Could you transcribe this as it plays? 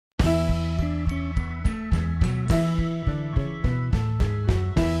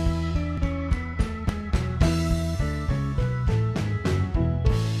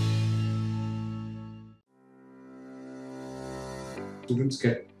students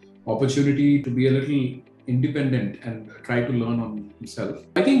get opportunity to be a little independent and try to learn on himself.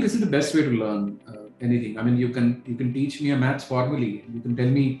 I think this is the best way to learn anything. I mean, you can teach me a maths formulae, you can tell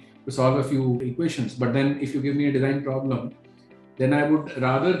me to solve a few equations, but then if you give me a design problem, then I would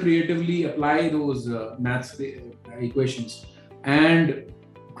rather creatively apply those maths equations and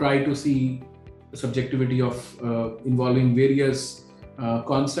try to see the subjectivity of involving various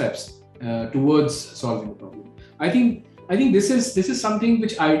concepts towards solving the problem. I think this is something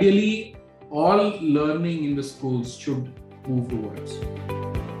which ideally all learning in the schools should move towards.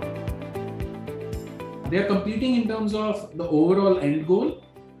 They are competing in terms of the overall end goal,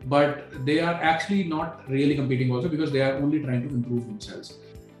 but they are actually not really competing also, because they are only trying to improve themselves.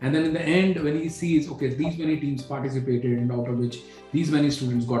 And then in the end, when he sees, okay, these many teams participated and out of which these many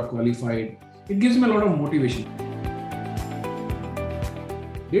students got qualified, it gives him a lot of motivation.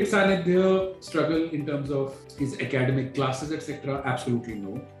 Did Saanidhya struggle in terms of his academic classes, etc.? Absolutely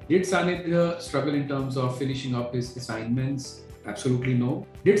no. Did Saanidhya struggle in terms of finishing up his assignments? Absolutely no.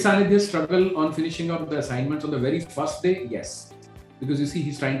 Did Saanidhya struggle on finishing up the assignments on the very first day? Yes. Because you see,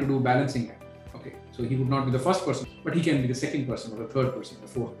 he's trying to do balancing act. Okay, so he would not be the first person, but he can be the second person or the third person or the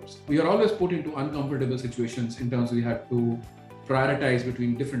fourth person. We are always put into uncomfortable situations in terms of we have to prioritize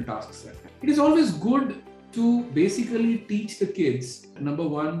between different tasks. It is always good to basically teach the kids, number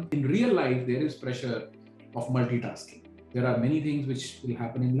one, in real life, there is pressure of multitasking. There are many things which will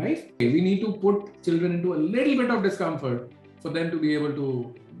happen in life. We need to put children into a little bit of discomfort for them to be able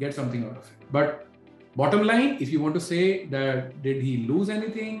to get something out of it. But bottom line, if you want to say that did he lose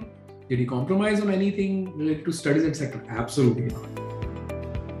anything? Did he compromise on anything related to studies, etc.? Absolutely not.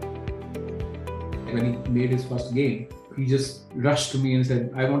 When he made his first game, he just rushed to me and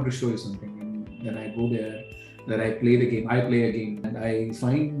said, I want to show you something. And then I go there, then I play the game, I play a game, and I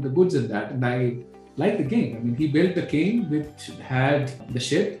find the goods in that, and I like the game. I mean, he built the game which had the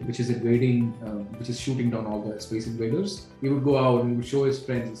ship, which is invading, which is shooting down all the space invaders. He would go out and he would show his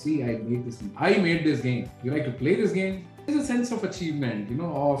friends, see, I made this game. I made this game. You like to play this game? There's a sense of achievement,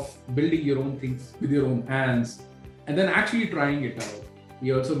 of building your own things with your own hands and then actually trying it out.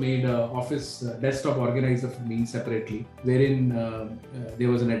 He also made an office desktop organizer for me separately, wherein there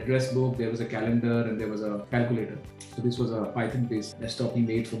was an address book, there was a calendar, and there was a calculator. So this was a Python-based desktop he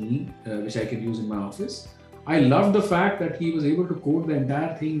made for me, which I can use in my office. I love the fact that he was able to code the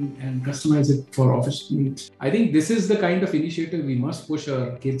entire thing and customize it for office needs. I think this is the kind of initiative we must push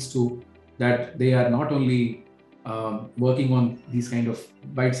our kids to, that they are not only working on these kind of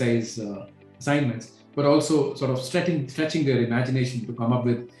bite-sized assignments, but also sort of stretching their imagination to come up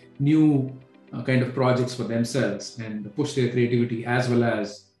with new kind of projects for themselves and push their creativity as well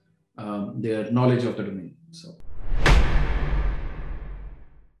as their knowledge of the domain. So.